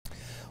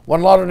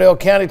One Lauderdale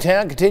County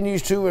town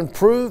continues to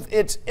improve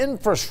its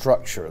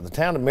infrastructure. The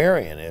town of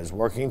Marion is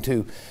working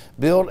to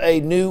build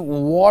a new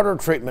water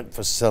treatment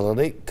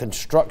facility.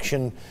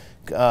 Constructing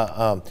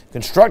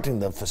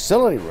the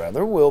facility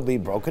will be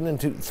broken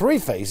into 3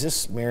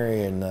 phases.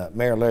 Marion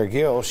Mayor Larry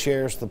Gill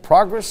shares the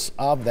progress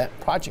of that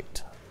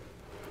project.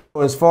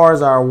 As far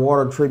as our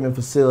water treatment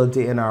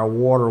facility and our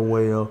water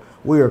well,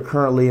 we are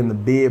currently in the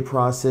bid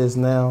process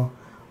now.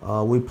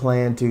 We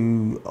plan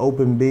to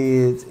open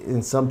bids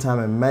sometime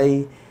in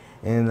May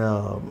and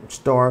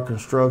start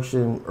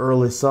construction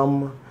early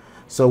summer.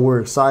 So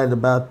we're excited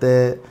about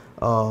that.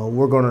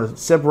 We're going to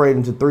separate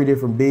into 3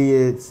 different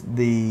bids: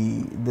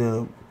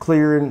 the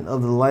clearing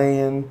of the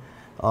land,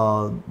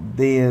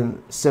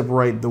 then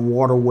separate the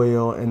water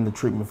well and the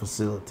treatment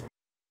facility.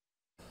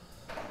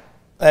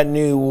 That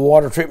new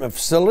water treatment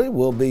facility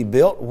will be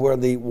built where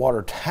the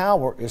water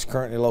tower is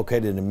currently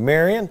located in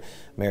Marion.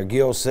 Mayor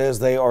Gill says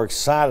they are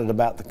excited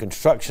about the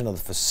construction of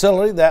the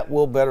facility that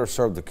will better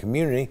serve the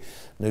community.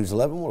 News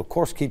 11 will, of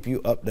course, keep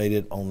you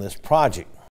updated on this project.